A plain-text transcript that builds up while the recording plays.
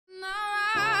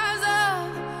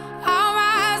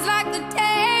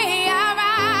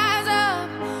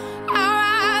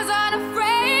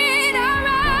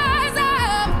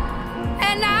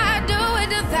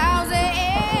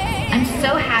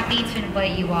So happy to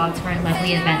invite you all to our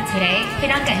lovely event today. 非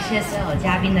常感谢所有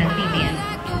嘉宾的莅临。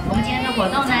我们今天的活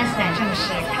动呢，现在正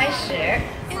式开始。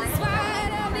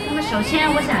那么首先，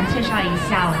我想介绍一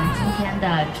下我们今天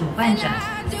的主办者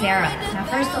Sarah. Now,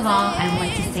 first of all, I would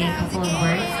like to say a couple of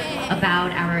words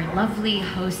about our lovely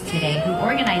host today, who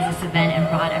organized this event and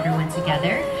brought everyone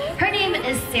together. Her name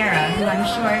is Sarah, who I'm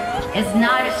sure is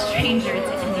not a stranger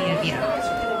to any of you.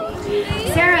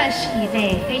 Sarah 是一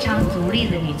位非常独立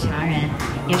的女强人，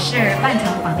也是万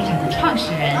腾房地产的创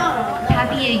始人。她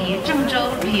毕业于郑州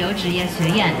旅游职业学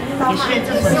院，也是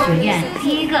这所学院第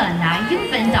一个拿英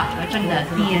文导游证的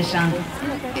毕业生。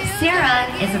Sarah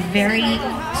is a very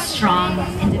strong,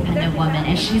 independent woman,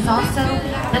 and she's also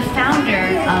the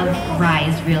founder of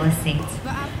Rise Real Estate.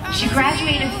 She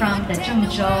graduated from the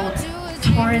Zhengzhou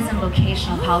Tourism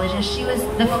Vocational College, and she was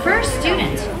the first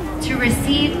student to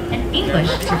receive an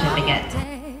English certificate.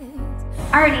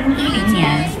 2010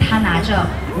年，她拿着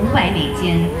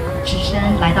$500只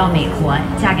身来到美国，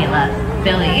嫁给了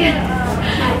Billy.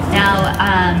 Now,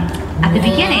 at the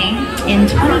beginning, in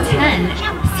 2010,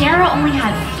 Sarah only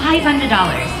had $500,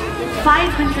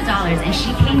 and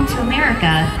she came to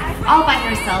America all by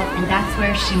herself, and that's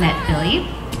where she met Billy,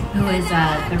 who is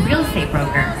the real estate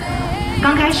broker.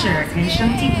 刚开始人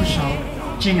生地不熟，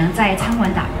只能在餐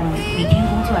馆打工，每天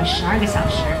工作12个小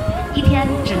时，一天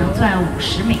只能赚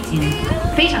$50，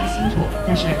非常辛苦。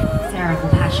但是 Sarah 不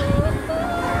怕生。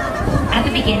At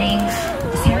the beginning,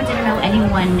 Sarah didn't know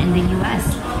anyone in the U.S.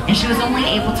 and she was only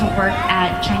able to work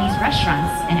at Chinese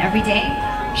restaurants. And every day,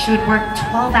 she would work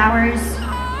 12 hours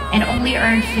and only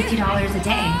earn $50 a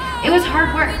day. It was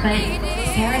hard work, but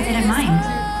Sarah didn't mind.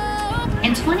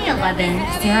 In 2011,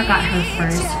 Sarah got her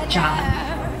first job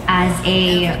as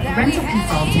a rental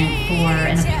consultant for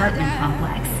an apartment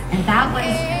complex, and that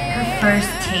was her first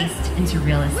taste into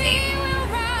real estate.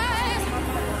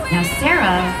 Now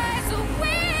Sarah,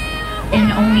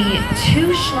 in only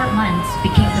 2 short months,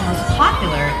 became the most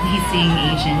popular leasing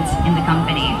agent in the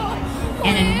company.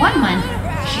 And in 1 month,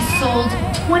 she sold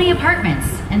 20 apartments,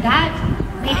 and that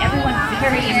made everyone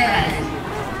very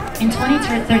impressed. In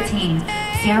 2013,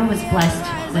 Sarah was blessed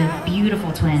with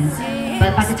beautiful twins,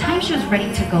 but by the time she was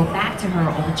ready to go back to her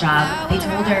old job, they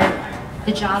told her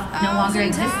the job no longer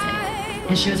existed,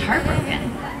 and she was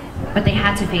heartbroken. But they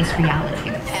had to face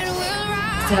reality.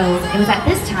 So it was at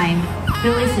this time,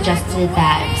 Billy suggested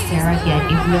that Sarah get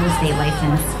a real estate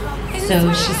license.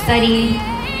 So she studied,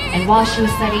 and while she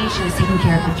was studying, she was taking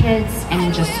care of her kids, and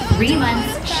in just 3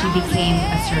 months, she became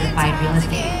a certified real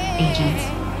estate agent.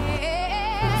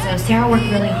 So Sarah worked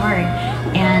really hard,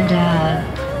 and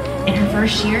in her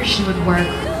first year, she would work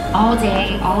all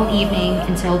day, all evening,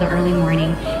 until the early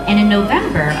morning. And in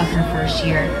November of her first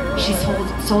year, she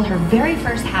sold her very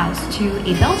first house to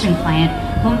a Belgian client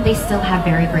whom they still have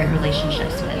very great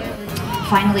relationships with.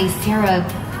 Finally, Sarah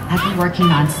has been working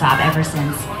nonstop ever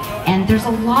since. And there's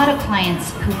a lot of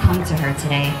clients who come to her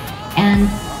today. And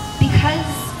because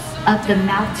of the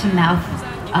mouth-to-mouth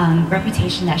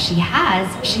reputation that she has,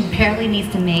 she barely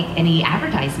needs to make any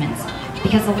advertisements,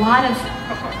 because a lot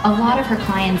of her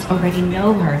clients already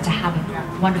know her to have a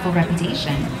wonderful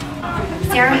reputation.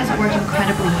 Sarah has worked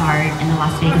incredibly hard in the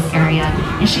Las Vegas area,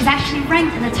 and she's actually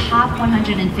ranked in the top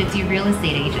 150 real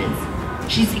estate agents.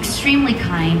 She's extremely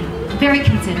kind, very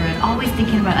considerate, always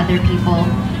thinking about other people.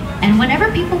 And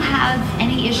whenever people have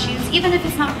any issues, even if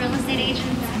it's not real estate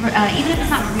agents, even if it's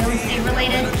not real estate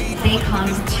related, they come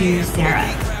to Sarah.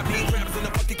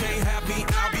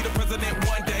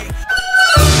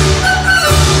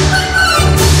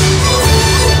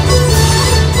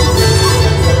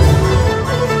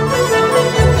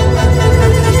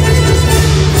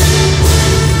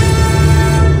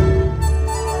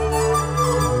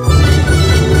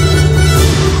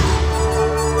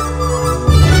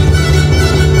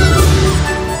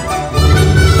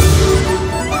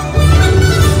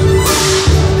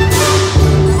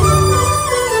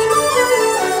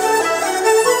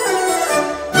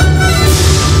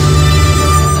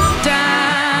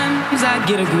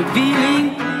 Get a good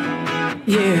feeling,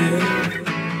 yeah.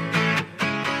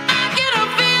 I get a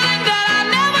feeling that I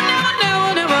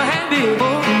never had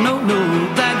before. No,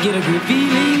 I get a good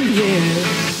feeling, yeah.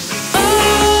 Oh,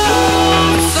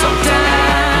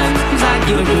 sometimes I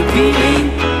get a good feeling,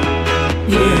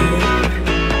 yeah.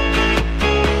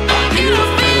 I get a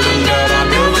feeling that I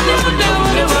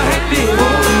never had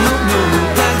before. No,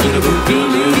 I get a good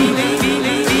feeling.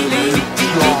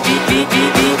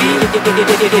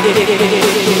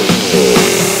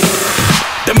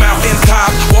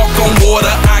 vibe, walk on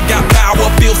water, I got power,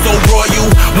 feel so royal.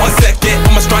 1 second,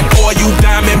 I'ma strike all you down.